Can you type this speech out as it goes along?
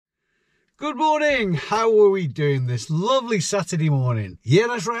Good morning, how are we doing this lovely Saturday morning? Yeah,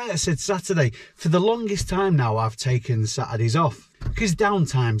 that's right, I said Saturday. For the longest time now I've taken Saturdays off because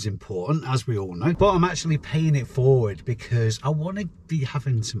downtime's important, as we all know, but I'm actually paying it forward because I want to be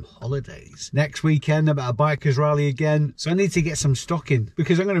having some holidays. Next weekend I'm at a bikers rally again, so I need to get some stock in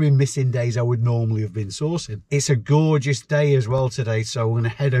because I'm going to be missing days I would normally have been sourcing. It's a gorgeous day as well today, so we're going to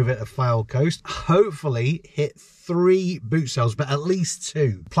head over to RFYL Coast, hopefully hit 3 boot sales, but at least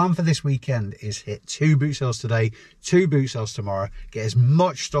 2. Plan for this weekend is hit 2 boot sales today, 2 boot sales tomorrow, get as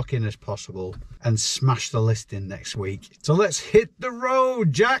much stock in as possible and smash the listing next week. So let's hit the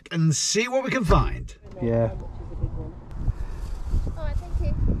road, Jack, and see what we can find. Yeah. Alright, thank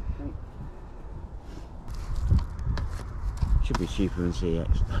you. Should be cheaper than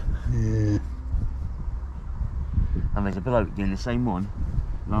CX. Yeah. And there's a bloke doing the same one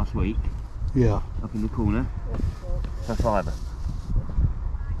last week. Yeah. Up in the corner. For £5.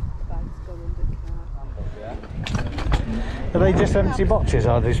 Are they just empty boxes,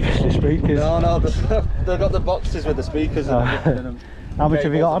 are these speakers? No, they've got the boxes with the speakers and everything in them. How much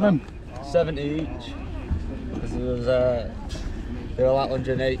have you got on them? 70 each. Because they were like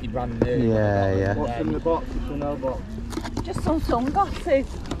 180 brand new. Yeah. What's in the box? It's an L box. Just some sunglasses.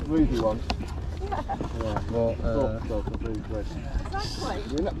 Rudy one.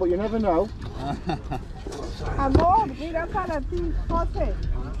 Yeah, but you never know.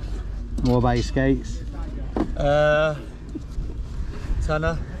 What about your skates?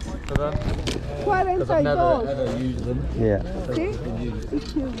 Tenner for them. Because I've never ever used them. Yeah.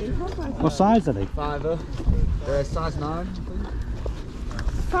 What size are they? 5er. They're size 9,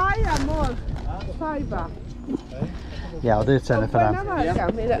 I think. Yeah, I'll do a tenner for them. Yeah,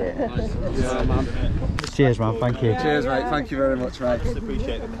 man. Cheers, man. Thank you. Cheers, mate. Thank you very much, mate.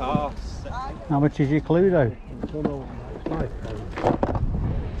 Appreciate the car. How much is your Cluedo?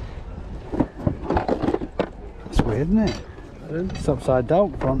 That's weird, isn't it? It's upside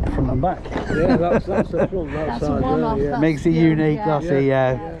down, front and back. Yeah, that's the front. That's a one-off. Yeah. Makes it unique. That's it.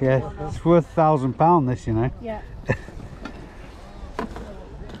 Yeah. It's worth £1,000, this, you know. Yeah.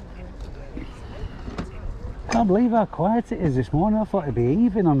 I can't believe how quiet it is this morning. I thought it'd be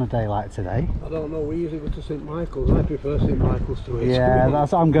even on a day like today. I don't know, we usually go to St Michael's. I prefer St Michael's to it. Yeah,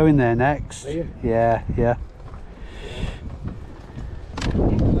 I'm going there next. Are you? Yeah.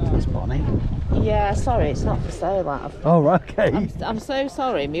 It's Bonnie. Yeah, sorry, it's not for sale. Oh, okay. I'm so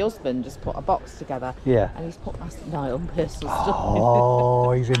sorry. My husband just put a box together. Yeah. And he's put my own personal stuff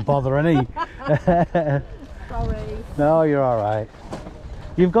Oh, he's in bother, isn't he? Sorry. No, you're all right.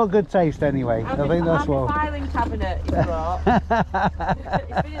 You've got good taste anyway. I think that's what. The filing cabinet he brought. It's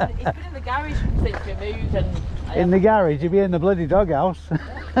been in the garage since we moved. And In the garage? You'd be in the bloody doghouse. Got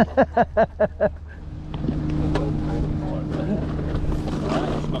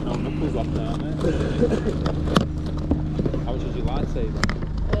no knuckles left there, aren't they? How much is your lightsaber?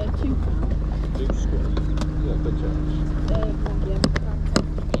 £2. 2 squid. Yeah, good job.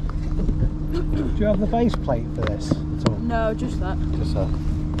 Do you have the base plate for this at all? No, just that. Just that.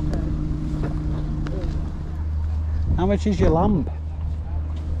 How much is your lamp?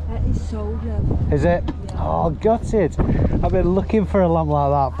 It's sold now. Is it? Yeah. Oh, got it. I've been looking for a lamp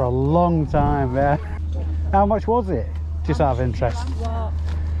like that for a long time. Yeah. How much was it? Just out of interest. What?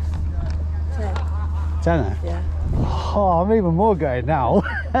 10. Tenner? Yeah. Oh, I'm even more going now.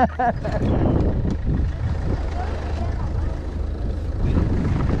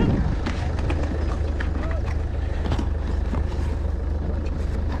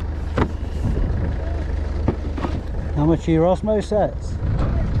 How much are your Osmo sets?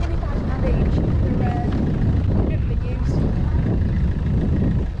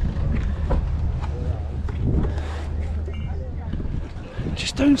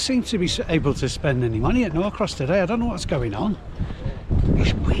 Just don't seem to be able to spend any money at Norcross today. I don't know what's going on.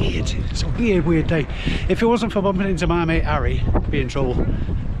 It's weird. It's a weird day. If it wasn't for bumping into my mate Harry, I'd be in trouble.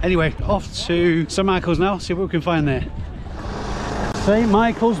 Anyway, off to St Michael's now, see what we can find there. St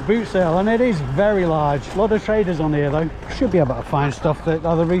Michael's boot sale, and it is very large. A lot of traders on here though. Should be able to find stuff that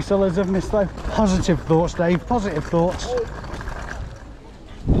other resellers have missed though. Positive thoughts, Dave, positive thoughts.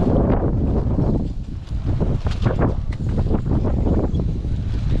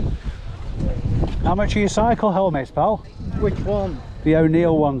 How much are your cycle helmets, pal? Which one? The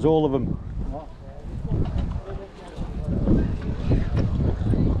O'Neill ones, all of them. What?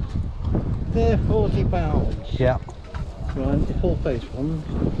 They're £40. Yeah. Right, the full face ones.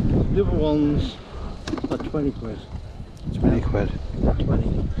 The other ones are 20 quid. 20 quid.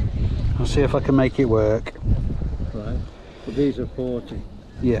 20. I'll see if I can make it work. Right. But these are 40.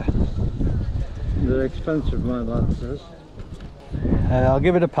 Yeah. They're expensive, my lad says. I'll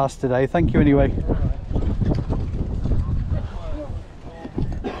give it a pass today. Thank you anyway.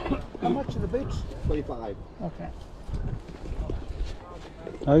 How much are the boots? 25. Okay.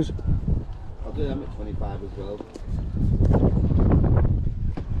 Those? I'll do them at 25 as well.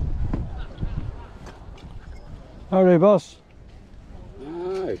 Howdy, boss.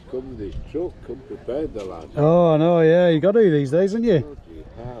 Aye, come with his truck, come prepared the lad. Oh, I know, yeah, you got to do these days, haven't you? Bloody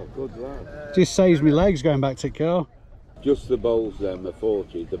hell, good lad. Just saves me legs going back to the car. Just the bowls them are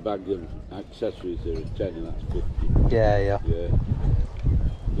 40, the bag and accessories are a 10 and that's 50. Yeah. Yeah.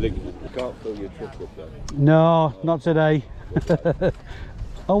 Ligament, you can't fill your truck up then. No, not today.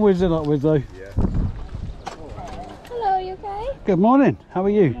 Onwards and upwards though. Yeah. Hello, you okay? Good morning, how are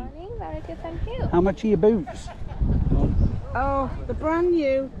you? Morning, very good, thank you. How much are your boots? Oh, they're brand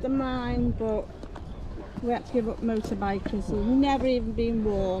new, they're mine, but we had to give up motorbikers, so they've never even been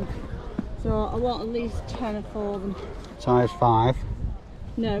worn. So I want at least 10 for them. Size 5.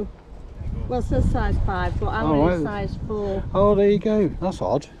 No. Well, it says size 5, but I'm Oh, only right. size 4. Oh, there you go. That's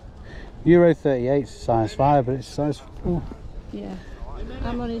odd. Euro 38 is size 5, but it's size 4. Yeah.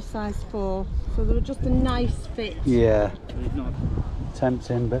 I'm only size 4, so they were just a nice fit. Yeah.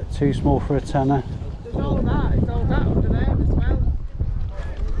 Tempting, but too small for a tenner. There's all that, it's all that under there as well.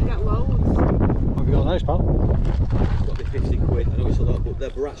 You get loads. What have you got those, pal? Got me 50 quid. I know it's a lot, but they're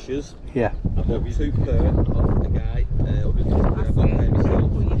brushes. Yeah. I've got 2 per off a guy. I've got to pay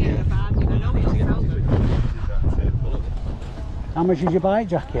myself. Well, you get a bag, you know what you sell them. How much is your bike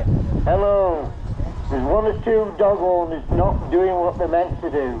jacket? Hello. There's 1 or 2 dog owners not doing what they're meant to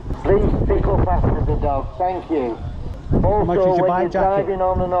do. Please pick up after the dog. Thank you. much is Also, your when bike you're jacket? driving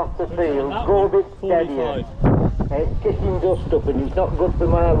on and off the field, go a bit steadier. It's kicking dust up and it's not good for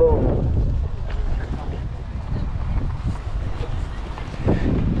my lungs.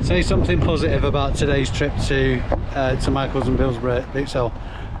 Say something positive about today's trip to Michael's and Billsborough boot sale.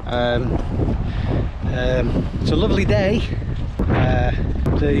 It's a lovely day.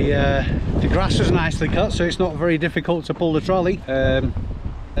 The grass was nicely cut, so it's not very difficult to pull the trolley. I'm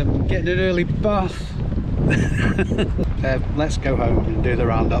getting an early bath. Let's go home and do the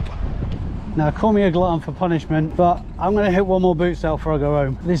roundup. Now, call me a glutton for punishment, but I'm going to hit one more boot sale before I go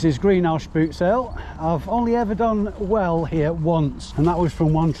home. This is Greenhouse boot sale. I've only ever done well here once, and that was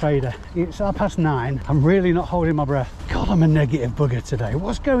from one trader. It's 9:30. I'm really not holding my breath. God, I'm a negative bugger today.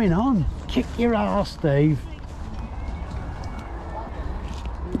 What's going on? Kick your ass, Dave.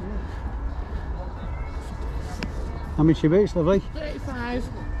 How much your boots, lovely? 35.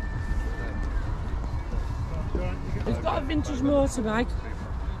 He's got a vintage motorbike,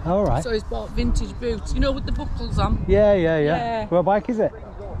 All right. so he's bought vintage boots. You know, with the buckles on. Yeah. Yeah. What bike is it?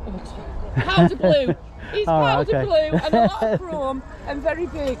 Powder blue. He's All right, powder okay. blue and a lot of chrome and very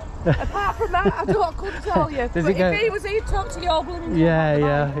big. Apart from that, I couldn't tell you. Does But it go- if he was here, talk to your blooming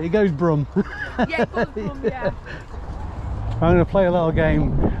Yeah. It goes brum. Yeah, good from, yeah. I'm going to play a little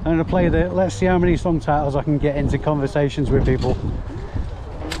game. I'm going to play let's see how many song titles I can get into conversations with people.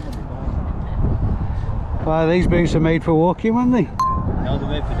 Well, these boots are made for walking, weren't they? No, they're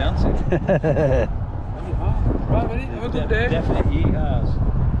made for dancing. Right, mate, have a good day. Definitely eat ours.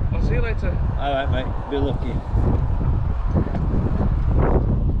 I'll see you later. Alright, mate. Be lucky.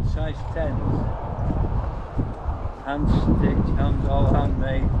 Size 10. Hand stitch, all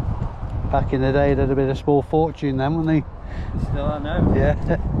handmade. Back in the day, they'd have been a small fortune then, wouldn't Still I know. they? Yeah.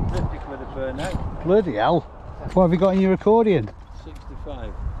 50 quid a pair now. Bloody hell. What have you got in your accordion?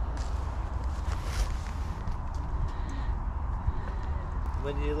 65.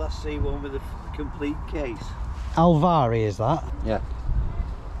 When did you last see one with a complete case? Alvari, is that? Yeah.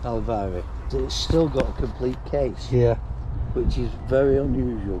 Alvari. It's still got a complete case. Yeah. Which is very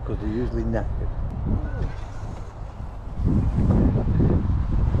unusual because they're usually knackered.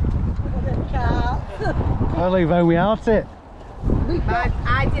 I'll leave home without it.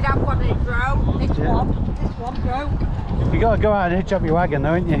 I did have one that broke. This one broke. You got to go out and hitch up your wagon,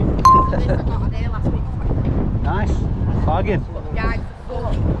 though, ain't you? This I got a day last week. Nice. Bargain. Yeah,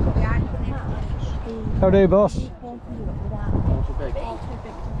 How do you, boss?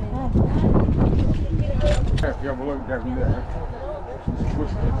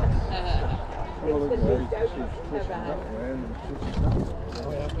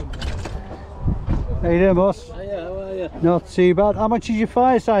 How you doing, boss? Yeah, how are you? Not too bad. How much is your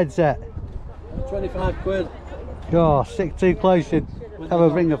fireside set? 25 quid. Oh, stick too close, you'd have a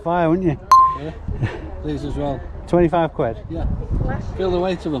ring of fire, wouldn't you? Yeah. These as well. 25 quid. Yeah. Feel the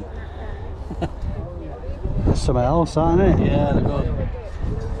weight of them. That's something else, isn't it? Yeah, they're good.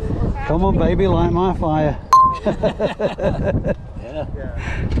 Come on, baby, light my fire. Yeah.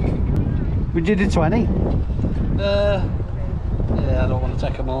 Would you do 20? Yeah, I don't want to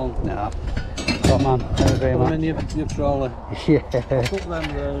take them home. No. Top man, I agree, Put them man. in your trolley. Yeah. Put them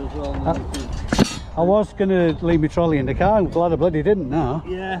there as well. and then you can- I was going to leave my trolley in the car. I'm glad I bloody didn't now.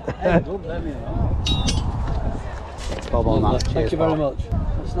 Yeah, hey, good, them, you know. Bob on that. Thank Cheers, you very Bob. much.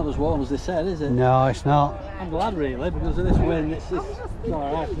 It's not as warm as they said, is it? No, it's not. I'm glad really, because of this wind. It's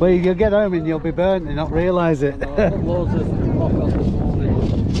alright. Well, you'll get home and you'll be burnt and not realise it. I put loads of rock on this morning.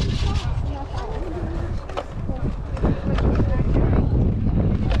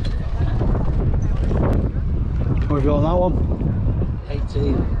 What have you got on that one?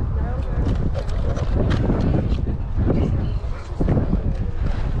 18.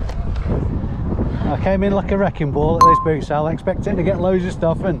 I came in like a wrecking ball at this boot sale, expecting to get loads of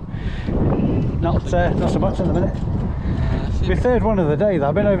stuff and not so much at the minute. My third one of the day though.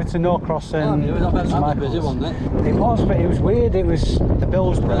 I've been over to Norcross and That was Michael's. busy, wasn't it? It was, but it was weird. It was the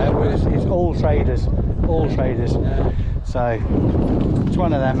Billsborough. It's all traders, So it's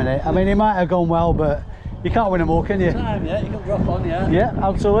one of them, innit? I mean, it might have gone well, but you can't win them all, can you? Time, yeah, you can drop on, yeah. Yeah,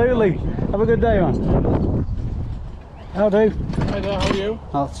 absolutely. Have a good day, man. How do? Hi there, how are you?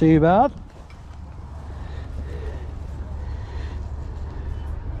 Not too bad.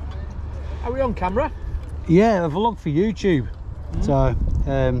 Are we on camera? Yeah, I've vlogged for YouTube. So,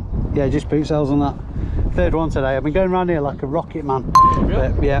 yeah, just boot sales on that. Third one today. I've been going around here like a rocket man.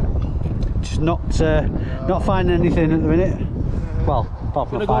 But yeah, just not finding anything at the minute. Well, apart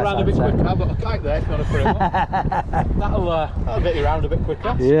from I'm going to go around a bit quicker. I've got a kite there if you want to put it on. That'll get you around a bit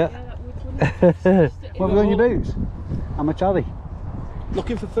quicker. Yeah. What have you got in your boots? How much are they?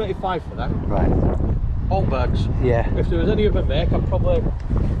 Looking for 35 for them. Right. All bags. Yeah. If there was any other make, I'd probably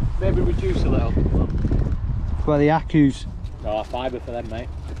maybe reduce a little. What are the Acus? No, fibre for them, mate.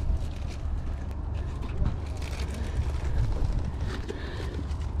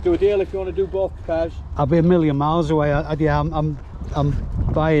 Do a deal if you want to do both pairs. I'll be a million miles away. Yeah, I'm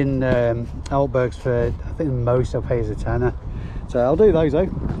buying Altbergs for, I think the most I'll pay is a tenner. So I'll do those though.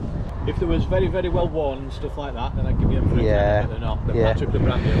 If there was very, very well worn and stuff like that, then I'd give you them for a Yeah. tenner, but they're not. They're Yeah. Patrick the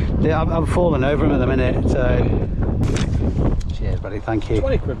brand new. Yeah, I'm falling over them at the minute. So cheers, buddy. Thank you.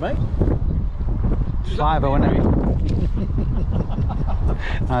 20 quid, mate. Fiver, wasn't it?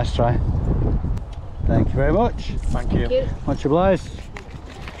 Nice try. Thank you very much. Thank you. Much obliged.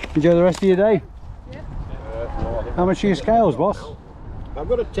 Enjoy the rest of your day. How much are your scales, boss? I've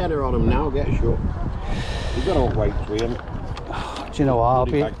got a tenner on them now, get a shot. You've got all weights with him. Do you know what?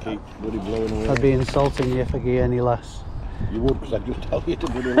 I'd be insulting you if I give you any less. You would, because I'd just tell you to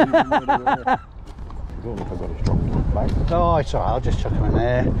put it in. I don't know if I've got a strong bag. Oh, it's alright, I'll just chuck them in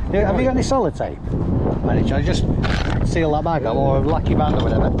there. Yeah, have you got any sellotape? Manage, I just seal that bag up, or a lucky band or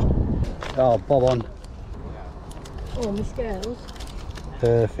whatever. Oh, bob on. Oh, my scales.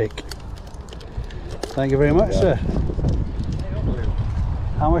 Perfect. Thank you very much, sir.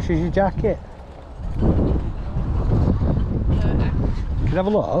 How much is your jacket? Can I have a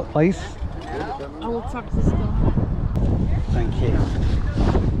look, please? I will tax the stuff. Thank you.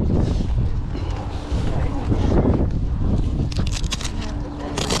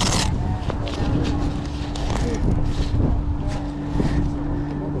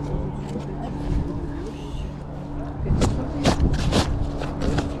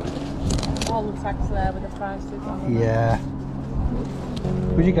 All the tax there with the prices on. Yeah.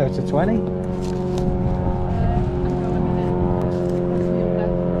 Would you go to 20?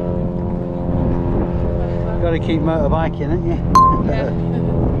 Got to keep motorbiking, haven't you? Yeah.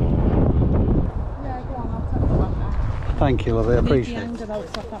 Yeah, go on, I'll take the one now. Thank you, lovely. I appreciate Need it. to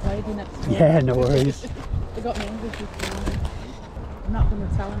outside that lady next door. Yeah, no worries. They got me angry this morning. I'm not going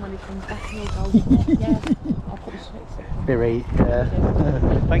to tell him when he comes back. He'll go, yeah, I'll put the shirts up. Be right. Yeah.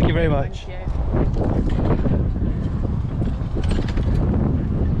 Thank you very much. Thank you.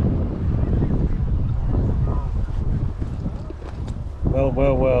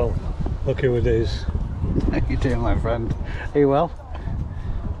 Well, look who it is. How you doing, my friend? Are you well?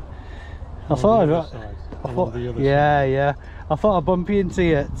 I thought yeah. I thought I'd bump you into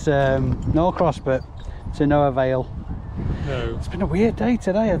you at Norcross, but to no avail. No. It's been a weird day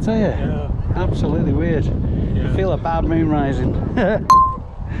today, I tell you. Yeah. Absolutely weird. Yeah. I feel a bad moon rising.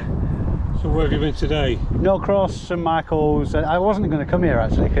 So where have you been today? Norcross, St Michael's. I wasn't going to come here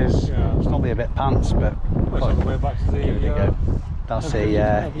actually because it's normally a bit pants, but It's on the way back to the... give it a go. That's it,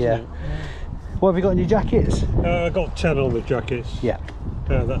 yeah. What have you got in your jackets? I got 10 on the jackets. Yeah.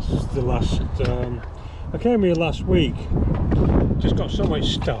 That's the last... I came here last week. Just got so much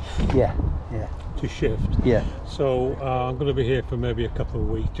stuff Yeah. to shift. Yeah. So I'm going to be here for maybe a couple of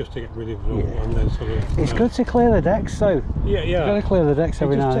weeks just to get rid of it all, and then sort of... It's good to clear the decks though. Yeah. You've got to clear the decks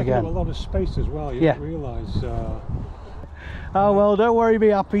every now and It just takes again. up a lot of space as well. You don't realise... Oh well, don't worry, be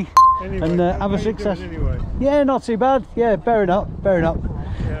happy. Anyway, And have a how you success. doing anyway? Yeah, not too bad. Yeah, bearing up.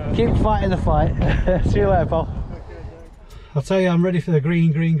 Yeah. Keep fighting the fight. See you later, pal. I'll tell you, I'm ready for the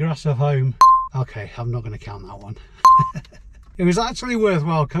green grass of home. Okay, I'm not going to count that one. It was actually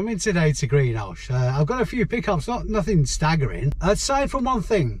worthwhile coming today to Greenhouse. I've got a few pickups, nothing staggering. Aside from one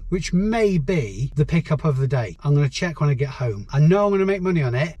thing, which may be the pickup of the day. I'm going to check when I get home. I know I'm going to make money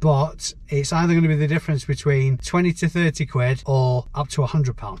on it, but it's either going to be the difference between 20 to 30 quid or up to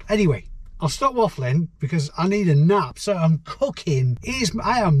 £100. Anyway, I'll stop waffling because I need a nap, so I'm cooking.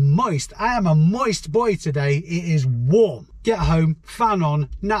 I am moist. I am a moist boy today. It is warm. Get home, fan on,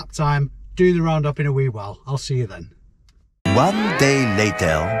 nap time, do the roundup in a wee while. I'll see you then. One day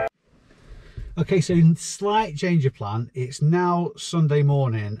later. Okay, so slight change of plan. It's now Sunday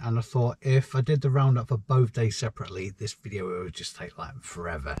morning, and I thought if I did the roundup for both days separately, this video would just take like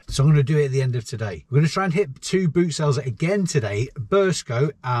forever. So I'm going to do it at the end of today. We're going to try and hit 2 boot sales again today,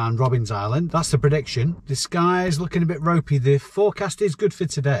 Burscough and Robbins Island. That's the prediction. The sky's looking a bit ropey. The forecast is good for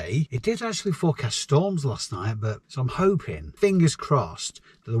today. It did actually forecast storms last night, but so I'm hoping, fingers crossed,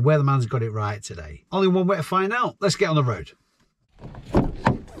 that the weatherman's got it right today. Only one way to find out. Let's get on the road.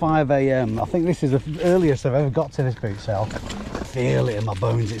 5 AM. I think this is the earliest I've ever got to this boot sale. I feel it in my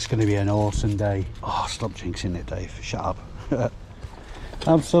bones. It's going to be an awesome day. Oh, stop jinxing it, Dave. Shut up.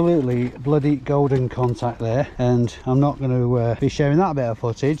 Absolutely bloody golden contact there, and I'm not going to be sharing that bit of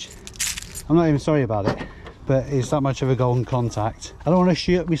footage. I'm not even sorry about it, but it's that much of a golden contact. I don't want to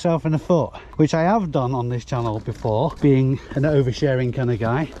shoot myself in the foot, which I have done on this channel before, being an oversharing kind of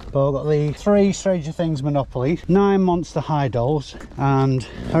guy. But I've got the 3 Stranger Things Monopoly, 9 Monster High Dolls, and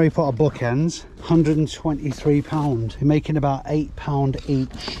Harry Potter bookends. £123. You're making about £8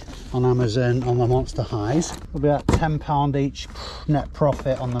 each on Amazon on the Monster Highs. It'll be about £10 each net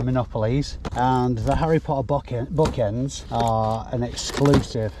profit on the Monopolies, and the Harry Potter bookends are an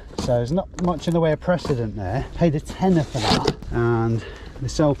exclusive, so there's not much in the way of precedent there. Paid a tenner for that, and the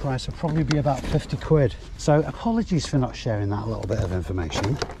sale price will probably be about 50 quid. So apologies for not sharing that little bit of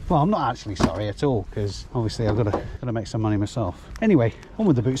information. Well, I'm not actually sorry at all, because obviously I've got to make some money myself. Anyway, on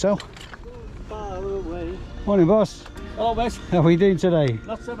with the boot sale. Morning, boss. Hello, mate. How are we doing today?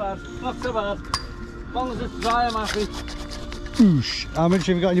 Not so bad, not so bad. As long as it's dry, I'm happy. Oosh. How much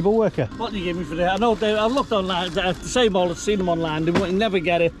have you got in your bull worker? What do you give me for that? I know I've looked online, the same old, I've seen them online, they won't never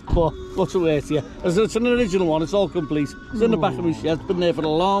get it, but what's it worth to you? It's an original one, it's all complete. It's in the back of my shed, it's been there for a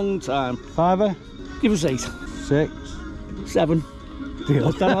long time. Fiver? Give us 8. 6. 7. Deal.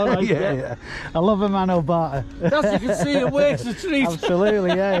 Is that all right? Yeah. I love a man who barter. That's, you can see it works a treat.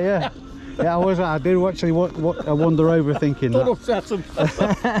 Absolutely, yeah. Yeah, I did actually wander over thinking Don't that. upset him.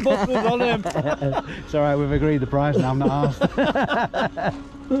 Busted on him. It's alright, we've agreed the price now, I'm not asked.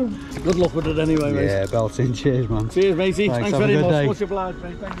 Good luck with it anyway, mate. Yeah, belting. Cheers, man. Cheers, matey. Thanks very much. Day. Much obliged,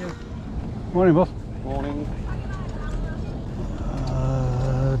 mate. Thank you. Morning, boss. Morning.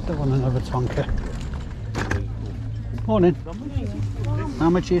 Don't want another tonker. Morning. How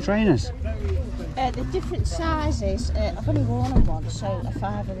much are your trainers? The different sizes, I've only worn them once, so a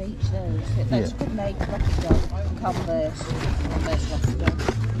 £5 each those. That's good make rocky dog, Converse rocky dog.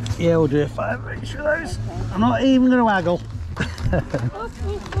 Yeah, we'll do a £5 each for those. Okay. I'm not even going to haggle.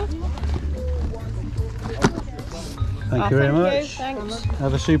 Thank you very much. Thanks.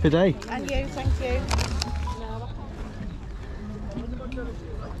 Have a super day. And you, thank you.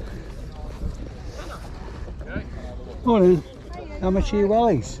 Morning. How much are your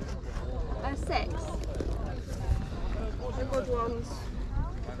wellies? 6. The good ones.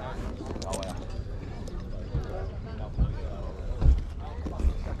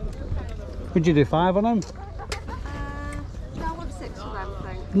 Would you do 5 on them? No, I want 6 of them, I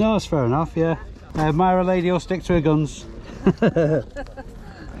think. No, that's fair enough, yeah. Myra lady will stick to her guns.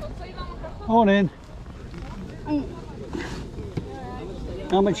 Morning.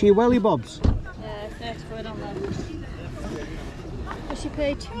 How much are your welly bobs? 30 quid on them. She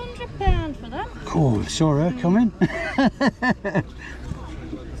paid £200 for them. Oh, saw her coming.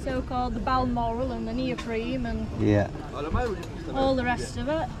 So-called the Balmoral and the neoprene and Yeah. all the rest of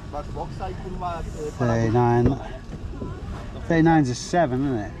it. 39. 39's a 7,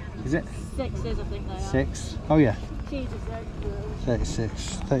 isn't it? Is it? 6 is, I think they are. 6. Oh yeah. She's a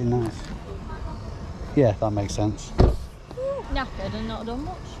 36. 39. Yeah, that makes sense. knackered and not done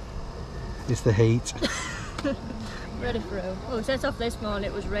much. It's the heat. Ready for it. Well, we set off this morning,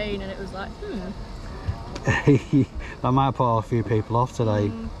 it was rain and it was like, That might put a few people off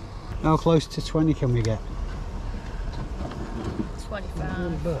today. How close to 20 can we get?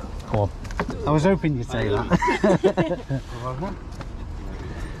 25. Come on. I was hoping you'd say that.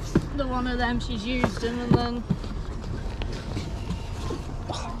 The one of them, she's used them and then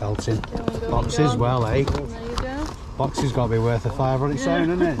Belting. Boxes, well, eh? There you go. Boxes got to be worth a £5 on its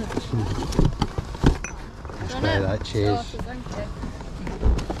own, isn't it? Let's play that, cheers. Thank you.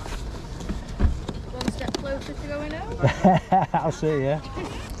 One step closer to going out. I'll see you.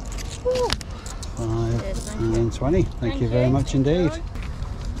 5 and 20. Thank you very much indeed.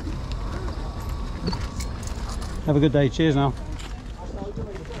 Have a good day. Cheers now.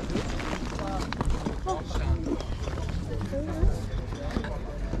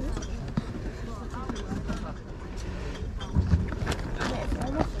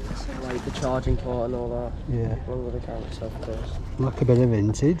 Like the charging port and all that. Yeah. Along with the camera itself, of course. Like a bit of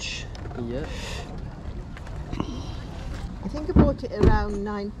vintage. Yeah. I think I bought it around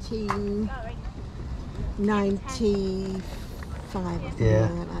 1995 or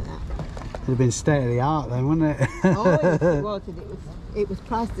something like that. It'd have been state of the art then, wouldn't it? Oh, yes, it was, and it was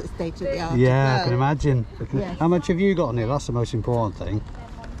priced at state of the art. Yeah, as I can well. imagine. Yes. How much have you got on it? That's the most important thing.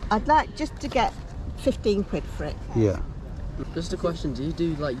 I'd like just to get 15 quid for it. Yeah. Just a question, do you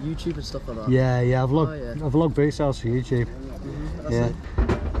do like YouTube and stuff like that? Yeah, I've vlogged boot sales for YouTube. That's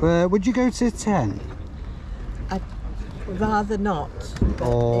Yeah. Would you go to 10? I'd rather not.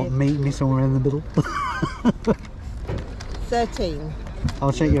 Or meet me somewhere in the middle? 13.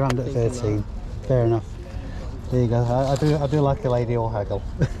 I'll shake your hand at 13. Fair enough. There you go. I do like a lady or haggle.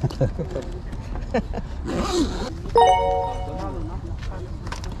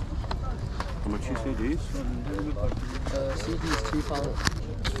 How much you CDs? CDs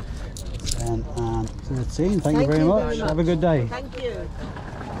 £2. 10 and 13. Thank you very much. Have a good day. Thank you.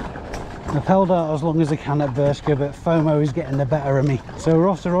 I've held out as long as I can at Bershka, but FOMO is getting the better of me. So we're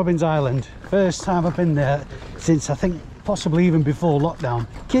off to Robbins Island. First time I've been there since I think possibly even before lockdown.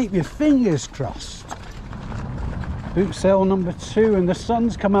 Keep your fingers crossed. Boot sale number 2 and the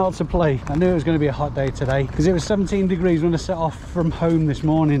sun's come out to play. I knew it was going to be a hot day today because it was 17 degrees when I set off from home this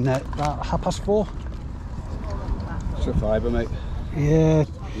morning at about 4:30. It's a fibre, mate. Yeah,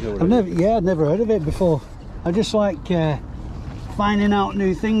 You know what I'd it is? never heard of it before. I just like finding out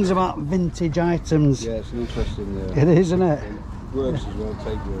new things about vintage items. Yeah, it's an interesting. It is, isn't it? Works as well.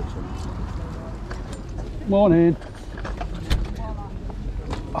 Take works on. Morning.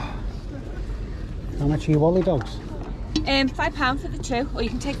 How much are your Wally dogs? £5 for the 2, or you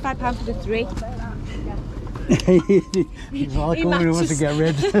can take £5 for the 3. It's like all who wants to get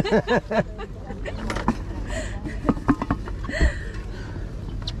rid.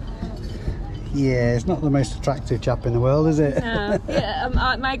 Yeah, it's not the most attractive chap in the world, is it? No.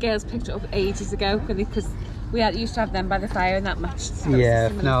 Yeah, my girls picked it up ages ago because we used to have them by the fire and that matched. So Yeah,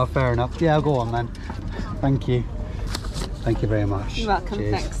 no, fair enough. Yeah, I'll go on then. Thank you. Thank you very much. You're welcome,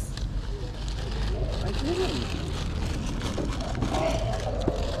 Cheers. thanks.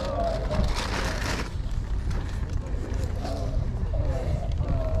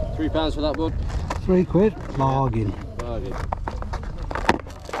 £3 for that, bud. £3. Bargain. Bargain.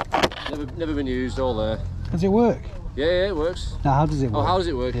 Never been used, all there. Does it work? Yeah, it works. Now, how does it work? Oh, how does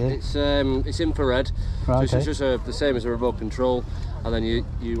it work? Yeah. It's infrared, Right, so okay. it's just the same as a remote control, and then you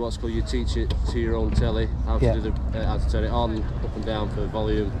teach it to your own telly how to Yeah. do how to turn it on, up and down for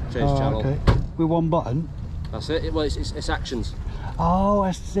volume, change channel. Okay. With one button? That's it. Well, it's actions. Oh,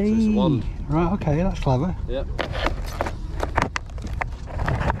 I see. one. Right, okay, that's clever. Yep.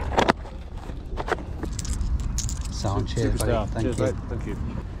 Sound, cheers, buddy. Superstar. Thank Cheers, you. mate. Thank you.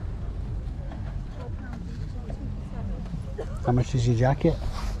 How much is your jacket?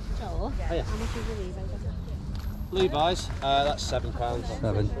 Oh, yeah. Levi's. That's £7.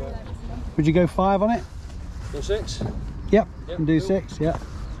 7. Would you go 5 on it? Go 6. Yep, Yep, can do cool. 6, yeah.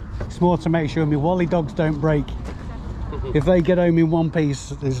 It's more to make sure my Wally dogs don't break. If they get home in one piece,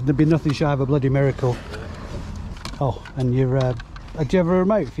 there'd be nothing shy of a bloody miracle. Oh, and your, do you have a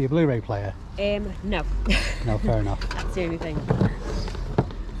remote for your Blu-ray player? No. No, fair enough. That's the only thing.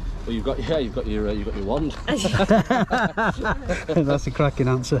 Well, you've got your wand. That's a cracking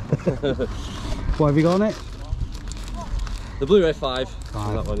answer. What have you got on it? The Blu-ray 5.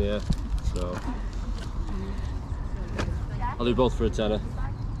 5. That one, yeah. So I'll do both for a tenner.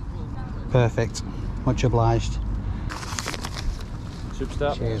 Perfect. Much obliged.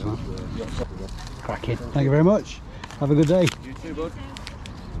 Superstar. Cheers, man. Cracking. Thank you very much. Have a good day. You too, bud.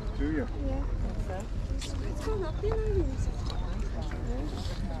 Do you?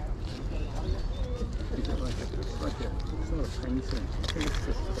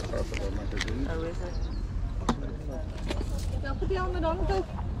 I'll put the helmet on and go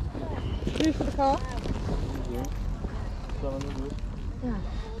through for the car. Yeah.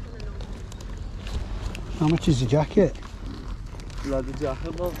 How much is your jacket? Leather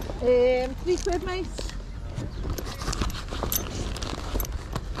jacket, love. £3, mate.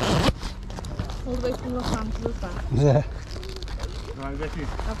 all the way from Los Angeles back. Yeah.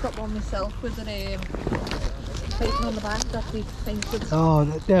 I've got one myself with an painting on the back that we painted. Oh,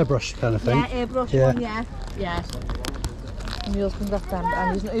 the airbrush kind of thing. Yeah, airbrush one, yeah. Yeah. And my husband got them,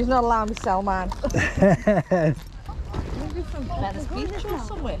 and he's not allowed me to sell mine. Maybe from Venice Beach or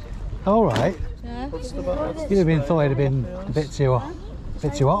somewhere. All right. Yeah. You'd have been thought it'd have been a bit too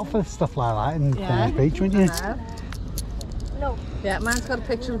hot for stuff like that in Venice Beach, wouldn't you? No. Yeah, mine's got a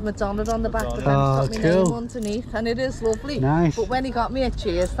picture of Madonna on the back, but then Oh, it's got my name cool. underneath, and it is lovely. Nice. But when he got me a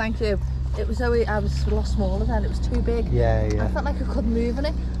cheers, thank you. It was so I was a lot smaller then. It was too big. Yeah, yeah. I felt like I couldn't move in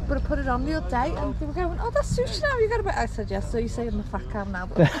it, but I put it on the other day, and they were going, "Oh, that's sushi now. You got a bit." I said, "Yes." So you say I'm a fat cam now.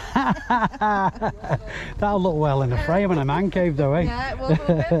 But... That'll look well in a frame in a man cave, though, eh? Yeah, it will.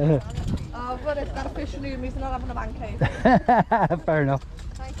 Oh, but it's got a fishing room. He's not having a man cave. Fair enough.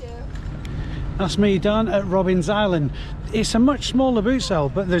 Thank you. That's me done at Robins Island. It's a much smaller boot sale,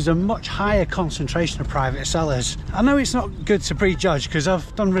 but there's a much higher concentration of private sellers. I know it's not good to prejudge because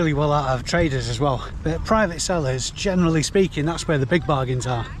I've done really well out of traders as well, but private sellers, generally speaking, that's where the big bargains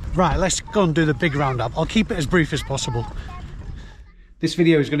are. Right, let's go and do the big roundup. I'll keep it as brief as possible. This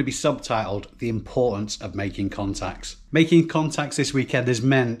video is going to be subtitled The Importance of Making Contacts. Making contacts this weekend has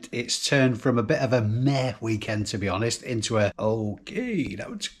meant it's turned from a bit of a meh weekend, to be honest, into a, okay, that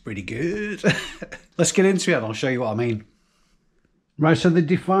was pretty good. Let's get into it and I'll show you what I mean. Right, so the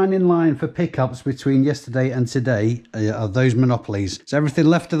defining line for pickups between yesterday and today are those monopolies. So everything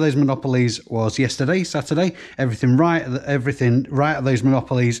left of those monopolies was yesterday, Saturday. Everything right of those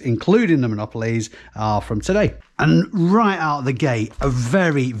monopolies, including the monopolies, are from today. And right out the gate, a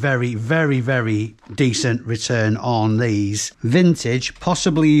very, very, very, very decent return on these vintage,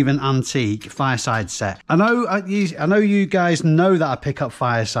 possibly even antique fireside set. I know you guys know that I pick up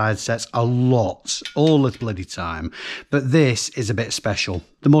fireside sets a lot, all the bloody time, but this is a bit special.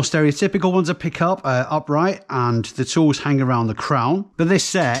 The more stereotypical ones I pick up are upright and the tools hang around the crown, but this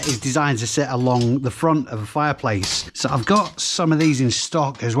set is designed to sit along the front of a fireplace. So I've got some of these in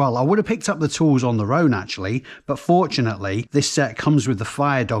stock as well. I would have picked up the tools on their own actually, but fortunately this set comes with the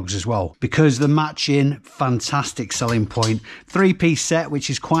fire dogs as well because the matching, fantastic selling point. 3-piece set,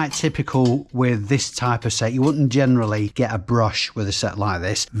 which is quite typical with this type of set. You wouldn't generally get a brush with a set like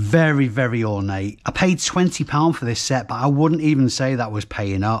this. Very, very ornate. I paid £20 for this set, but I wouldn't even say that was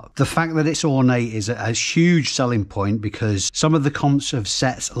paying up. The fact that it's ornate is a huge selling point because some of the comps of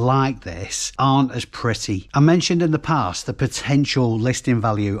sets like this aren't as pretty. I mentioned in the past the potential listing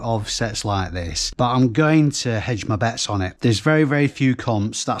value of sets like this, but I'm going to hedge my bets on it. There's very, very few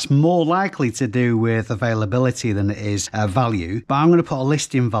comps. That's more likely to do with availability than it is value, but I'm going to put a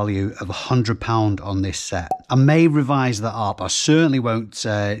listing value of £100 on this set. I may revise that up. I certainly won't,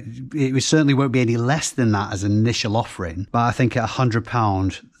 it certainly won't be any less than that as an initial offering, but I think at £100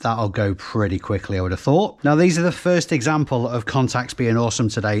 that'll go pretty quickly, I would have thought. Now, these are the first example of contacts being awesome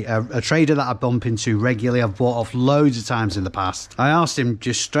today. A trader that I bump into regularly, I've bought off loads of times in the past. I asked him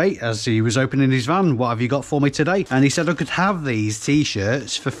just straight as he was opening his van, what have you got for me today? And he said I could have these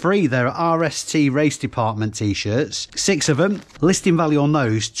t-shirts for free. They're RST Race Department t-shirts, 6 of them. Listing value on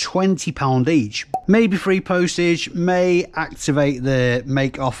those, £20 each. Maybe free postage, may activate the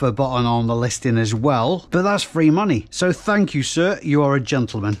make offer button on the listing as well, but that's free money. So thank you, sir. You are a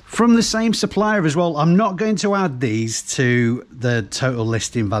gentleman. From the same supplier as well. I'm not going to add these to the total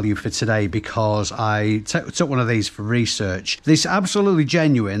listing value for today because I took one of these for research. This is absolutely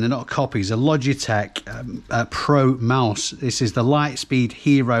genuine. They're not copies. A Logitech Pro mouse. This is the Lightspeed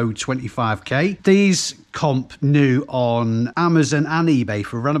Hero 25K. These comp new on Amazon and eBay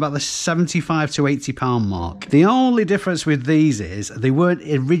for around about the £75 to £80 mark. The only difference with these is they weren't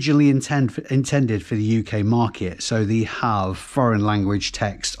originally intended for the UK market, so they have foreign language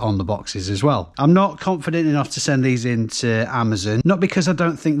text on the boxes as well. I'm not confident enough to send these into Amazon, not because I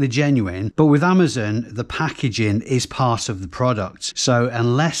don't think they're genuine, but with Amazon the packaging is part of the product, so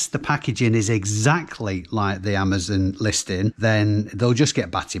unless the packaging is exactly like the Amazon listing, then they'll just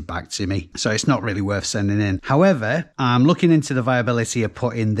get batted back to me, so it's not really worth sending in. However, I'm looking into the viability of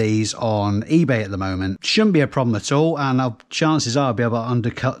putting these on eBay at the moment. Shouldn't be a problem at all, and chances are I'll be able to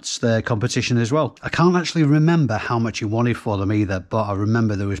undercut the competition as well. I can't actually remember how much he wanted for them either, but I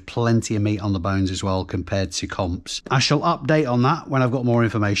remember there was plenty of meat on the bones as well compared to comps. I shall update on that when I've got more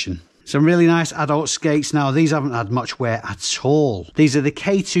information. Some really nice adult skates. Now, these haven't had much wear at all. These are the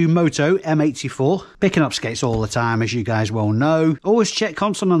K2 Moto M84. Picking up skates all the time, as you guys well know. Always check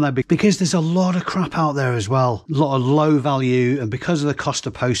content on there because there's a lot of crap out there as well. A lot of low value, and because of the cost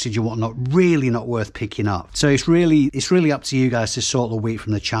of postage and whatnot, really not worth picking up. So it's really up to you guys to sort the wheat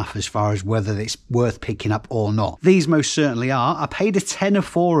from the chaff as far as whether it's worth picking up or not. These most certainly are. I paid a tenner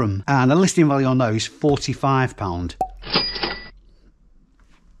for them, and the listing value on those £45.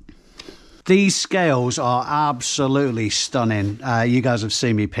 These scales are absolutely stunning. You guys have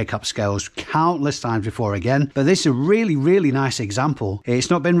seen me pick up scales countless times before again, but this is a really nice example. It's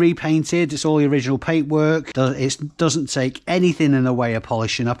not been repainted, it's all the original paintwork. It doesn't take anything in the way of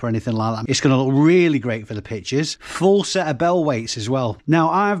polishing up or anything like that. It's going to look really great for the pictures. Full set of bell weights as well. Now,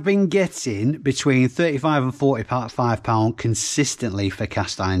 I've been getting between £35 and £45 consistently for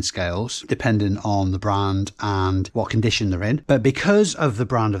cast iron scales, depending on the brand and what condition they're in. But because of the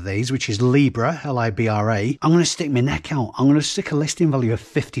brand of these, which is Libra, L-I-B-R-A, I'm going to stick my neck out. I'm going to stick a listing value of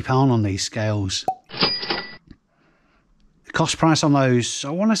 £50 on these scales. Cost price on those, I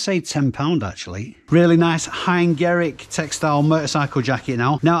want to say £10 actually. Really nice Hungaric textile motorcycle jacket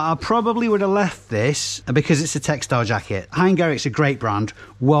now. Now, I probably would have left this because it's a textile jacket. Hungaric's a great brand,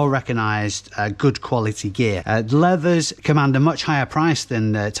 well recognised, good quality gear. Leathers command a much higher price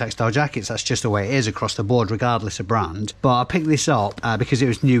than textile jackets. That's just the way it is across the board, regardless of brand. But I picked this up because it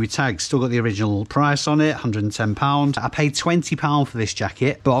was new with tags. Still got the original price on it, £110. I paid £20 for this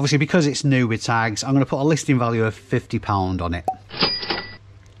jacket, but obviously because it's new with tags, I'm going to put a listing value of £50 on it.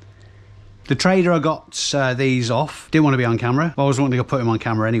 The trader I got these off, didn't want to be on camera. I was wanting to put them on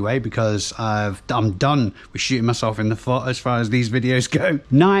camera anyway because I'm done with shooting myself in the foot as far as these videos go.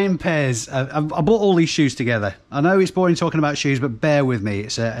 9 pairs. I bought all these shoes together. I know it's boring talking about shoes, but bear with me.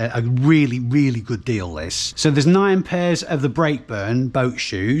 It's a really good deal, this. So there's 9 pairs of the Brakeburn boat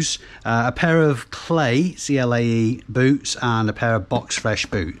shoes, a pair of Clay, C-L-A-E boots, and a pair of Box Fresh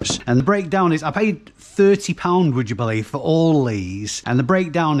boots. And the breakdown is, I paid £30, would you believe, for all these. And the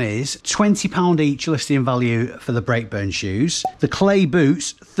breakdown is £20 each listing value for the Brakeburn shoes. The Clay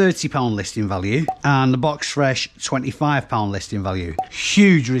boots, £30 listing value. And the Box Fresh, £25 listing value.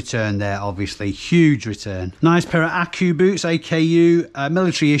 Huge return there, obviously. Huge return. Nice pair of Aku boots, AKU,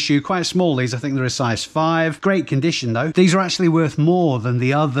 military issue. Quite small, these. I think they're a size 5. Great condition, though. These are actually worth more than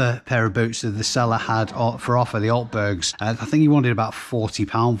the other pair of boots that the seller had for offer, the Altbergs. I think he wanted about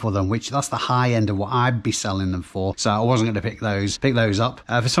 £40 for them, which that's the high end of what I'd be selling them for. So I wasn't going to pick those up.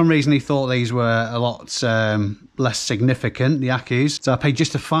 For some reason, he thought these were a lot less significant, the Akus. So I paid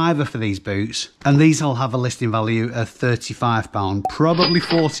just a £5 for these boots. And these will have a listing value of £35. Probably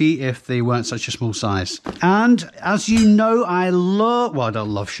 40 if they weren't such a small size. And as you know, I don't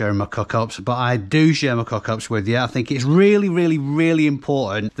love sharing my cock-ups, but I do share my cock-ups with you. I think it's really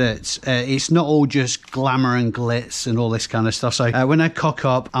important that it's not all just glamour and glitz and all this kind of stuff. So when I cock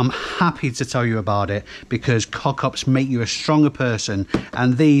up, I'm happy to tell you about it because cock-ups make you a stronger person,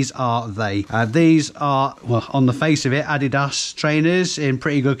 and these are they. These are, well, on the face of it, Adidas trainers in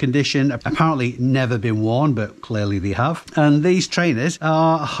pretty good condition. Apparently never been worn, but clearly they have. And these trainers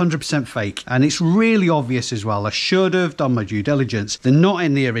are 100% fake, and it's really obvious as well. I should have done my due diligence. They're not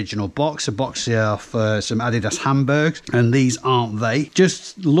in the original box. The box is for some Adidas Hamburgs, and these aren't they.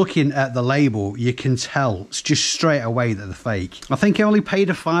 Just looking at the label, you can tell it's just straight away that they're fake. I think I only paid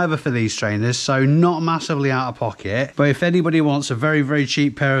a £5 for these trainers, so not massively out of pocket. But if anybody wants a very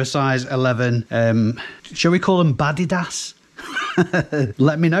cheap pair of size 11, shall we call them Badidas?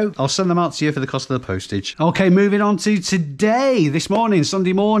 Let me know. I'll send them out to you for the cost of the postage. Okay, moving on to today, this morning,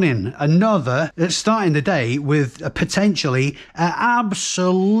 Sunday morning. Starting the day with a potentially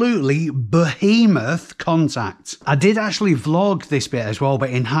absolutely behemoth contact. I did actually vlog this bit as well, but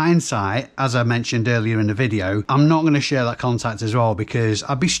in hindsight, as I mentioned earlier in the video, I'm not going to share that contact as well because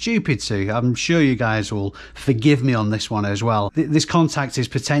I'd be stupid to. I'm sure you guys will forgive me on this one as well. This contact is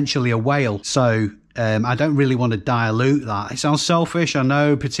potentially a whale, so I don't really want to dilute that. It sounds selfish, I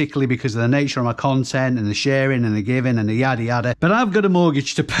know, particularly because of the nature of my content and the sharing and the giving and the yada yada, but I've got a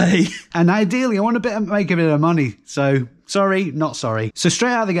mortgage to pay and ideally I want to make a bit of money, so sorry, not sorry. So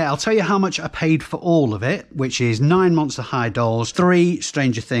straight out of the gate, I'll tell you how much I paid for all of it, which is 9 Monster High dolls, 3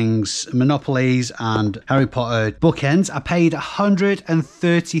 Stranger Things Monopolies and Harry Potter bookends. I paid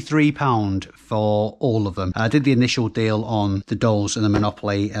 £133 for all of them. I did the initial deal on the dolls and the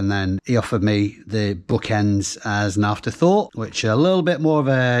Monopoly, and then he offered me the bookends as an afterthought, which are a little bit more of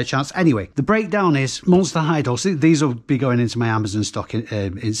a chance. Anyway, the breakdown is Monster High dolls. These will be going into my Amazon stock,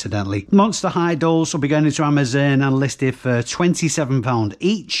 incidentally. Monster High dolls will be going into Amazon and listed for £27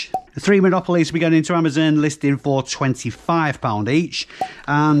 each. The 3 Monopolies will be going into Amazon, listing for £25 each.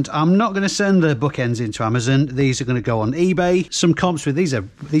 And I'm not going to send the bookends into Amazon. These are going to go on eBay. Some comps with these are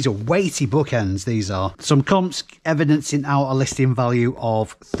weighty bookends. These are some comps evidencing out a listing value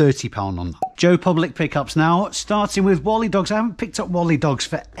of £30 on that. Joe Public pickups now, starting with Wally Dogs. I haven't picked up Wally Dogs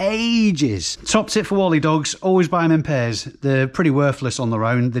for ages. Top tip for Wally Dogs: always buy them in pairs. They're pretty worthless on their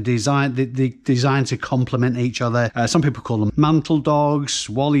own. They're designed to complement each other. Some people call them mantle dogs,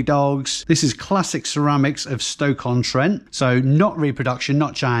 Wally Dogs. This is classic ceramics of Stoke-on-Trent, so not reproduction,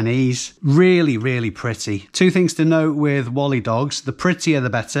 not Chinese. Really, really pretty. Two things to note with Wally Dogs: the prettier the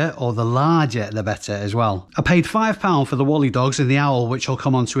better, or the larger the better as well. I paid £5 for the Wally Dogs and the owl, which I'll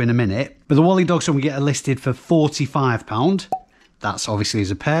come on to in a minute, but the Wally Dogs will get listed for £45. That's obviously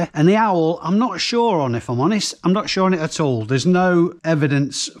as a pair. And the owl, I'm not sure on, if I'm honest. I'm not sure on it at all. There's no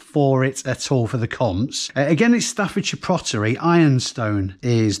evidence for it at all for the comps. Again, it's Staffordshire Pottery. Ironstone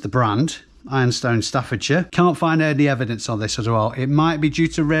is the brand. Ironstone, Staffordshire. Can't find any evidence on this as well. It might be due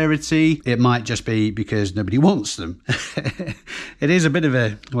to rarity. It might just be because nobody wants them. It is a bit of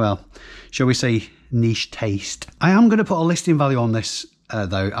a, well, shall we say, niche taste. I am going to put a listing value on this,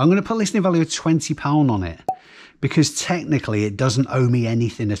 though. I'm going to put a listing value of £20 on it, because technically it doesn't owe me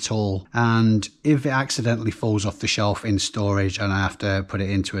anything at all. And if it accidentally falls off the shelf in storage and I have to put it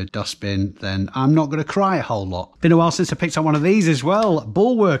into a dustbin, then I'm not going to cry a whole lot. Been a while since I picked up one of these as well.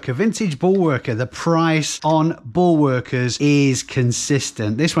 Bullworker, vintage Bullworker. The price on Bullworkers is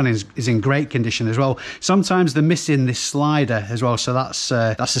consistent. This one is in great condition as well. Sometimes they're missing this slider as well, so that's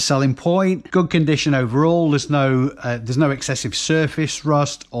a selling point. Good condition overall. There's no excessive surface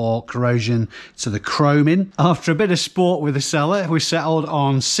rust or corrosion to the chroming. After a bit of sport with the seller, we settled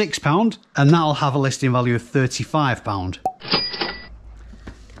on £6, and that'll have a listing value of £35.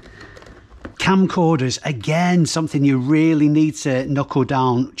 Camcorders, again, something you really need to knuckle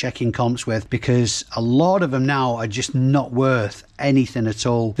down checking comps with, because a lot of them now are just not worth anything at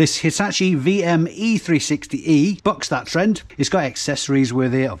all. It's actually VM-E360E, bucks that trend. It's got accessories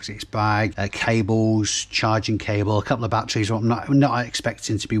with it, obviously it's bag, cables, charging cable, a couple of batteries, what I'm not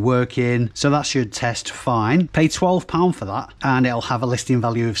expecting to be working, so that should test fine. Pay £12 for that, and it'll have a listing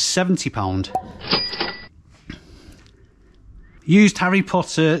value of £70. Used Harry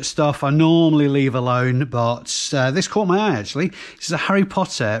Potter stuff I normally leave alone, but this caught my eye actually. This is a Harry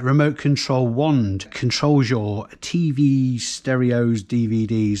Potter remote control wand. Controls your TV, stereos,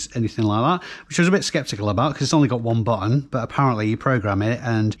 DVDs, anything like that, which I was a bit sceptical about because it's only got one button, but apparently you program it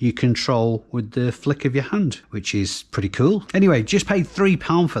and you control with the flick of your hand, which is pretty cool. Anyway, just paid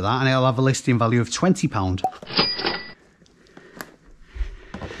 £3 for that, and it'll have a listing value of £20.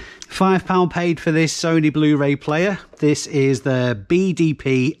 £5 paid for this Sony Blu-ray player. This is the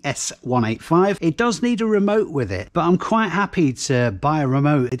BDP S185. It does need a remote with it, but I'm quite happy to buy a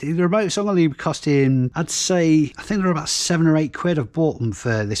remote. The remote's only costing, I'd say, I think they're about £7 or £8. I've bought them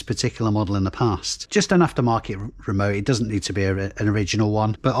for this particular model in the past. Just an aftermarket remote. It doesn't need to be an original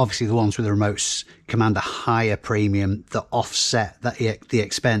one, but obviously the ones with the remotes command a higher premium that offset the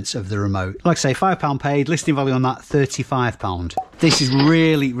expense of the remote. Like I say, £5 paid, listing value on that £35. This is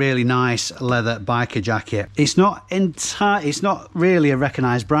really, really nice leather biker jacket. It's not really a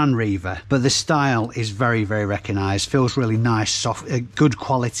recognised brand, Reaver, but the style is very, very recognised. Feels really nice, soft, good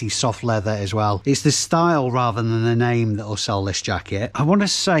quality soft leather as well. It's the style rather than the name that'll sell this jacket. I want to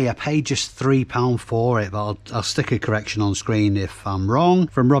say I paid just £3 for it, but I'll stick a correction on screen if I'm wrong.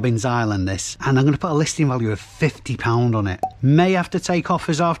 From Robbins Island, this, and I'm going to put a listing value of £50 on it. May have to take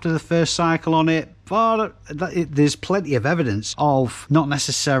offers after the first cycle on it, but there's plenty of evidence of not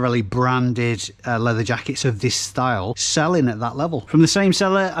necessarily branded leather jackets of this style selling at that level. From the same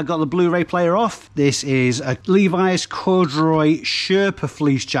seller, I got the Blu-ray player off. This is a Levi's corduroy Sherpa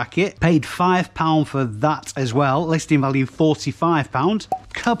fleece jacket. Paid £5 for that as well. Listing value £45.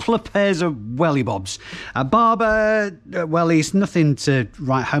 Couple of pairs of welly bobs. Barber wellies, nothing to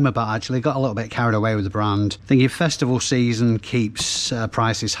write home about actually. Got a little bit carried away with the brand. Thinking festival season keeps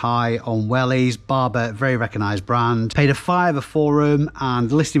prices high on wellies. Barber, very recognised brand. Paid a £5 for them, and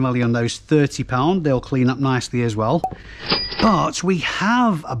the listing value on those £30. They'll clean up nicely as well. But we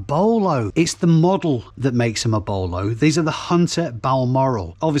have a bolo. It's the model that makes them a bolo. These are the Hunter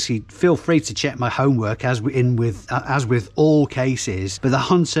Balmoral. Obviously, feel free to check my homework as with all cases, but the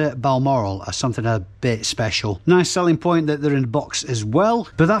Hunter Balmoral are something a bit special. Nice selling point that they're in a box as well,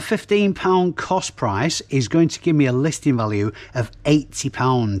 but that £15 cost price is going to give me a listing value of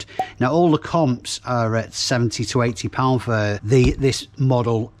 £80. Now, all the comps are at £70 to £80 for this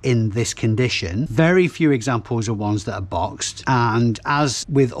model in this condition. Very few examples of ones that are boxed. most. And as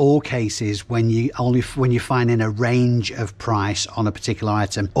with all cases, when you're finding a range of price on a particular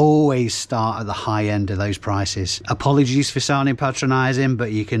item, always start at the high end of those prices. Apologies for sounding patronising,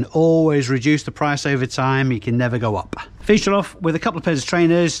 but you can always reduce the price over time. You can never go up. Featured off with a couple of pairs of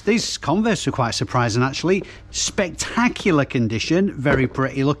trainers. These Converse were quite surprising actually. Spectacular condition, very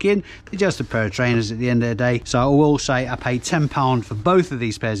pretty looking. They're just a pair of trainers at the end of the day. So I will say I paid £10 for both of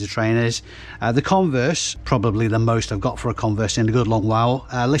these pairs of trainers. The Converse, probably the most I've got for a Converse in a good long while.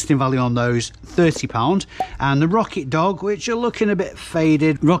 Listing value on those, £30. And the Rocket Dog, which are looking a bit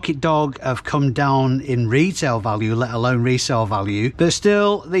faded. Rocket Dog have come down in retail value, let alone resale value. But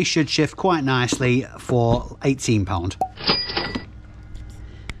still, they should shift quite nicely for £18.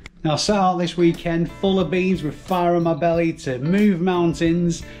 Now, set out this weekend full of beans with fire on my belly to move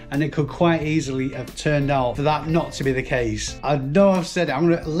mountains, and it could quite easily have turned out for that not to be the case. I know I've said it, I'm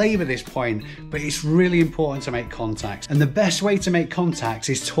going to labour this point, but it's really important to make contacts. And the best way to make contacts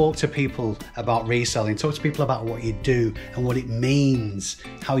is talk to people about reselling, talk to people about what you do and what it means,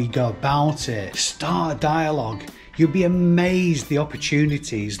 how you go about it. Start a dialogue. You'll be amazed the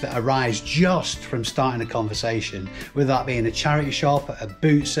opportunities that arise just from starting a conversation, whether that be in a charity shop, at a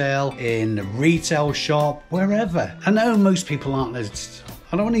boot sale, in a retail shop, wherever. I know most people aren't as,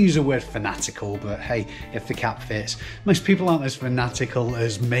 I don't want to use the word fanatical, but hey, if the cap fits, most people aren't as fanatical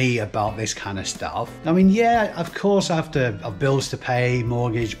as me about this kind of stuff. I mean, yeah, of course I have bills to pay,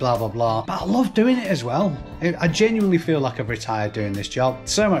 mortgage, blah, blah, blah, but I love doing it as well. I genuinely feel like I've retired doing this job.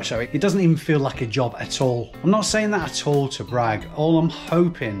 So much so, it doesn't even feel like a job at all. I'm not saying that at all to brag. All I'm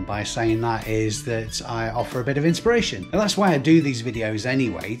hoping by saying that is that I offer a bit of inspiration. And that's why I do these videos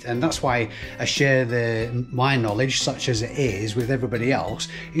anyway. And that's why I share my knowledge, such as it is, with everybody else,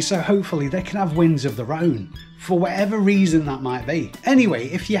 is so hopefully they can have wins of their own, for whatever reason that might be. Anyway,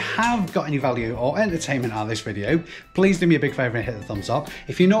 if you have got any value or entertainment out of this video, please do me a big favour and hit the thumbs up.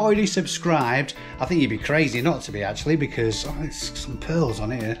 If you're not already subscribed, I think you'd be crazy not to be actually, because there's some pearls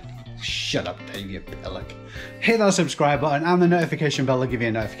on here. Shut up, Dave, you pillock. Hit that subscribe button and the notification bell will give you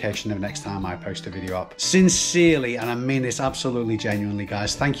a notification of next time I post a video up. Sincerely, and I mean this absolutely genuinely,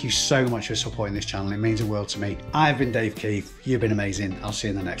 guys, thank you so much for supporting this channel. It means the world to me. I've been Dave Keith. You've been amazing. I'll see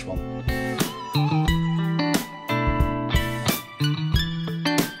you in the next one.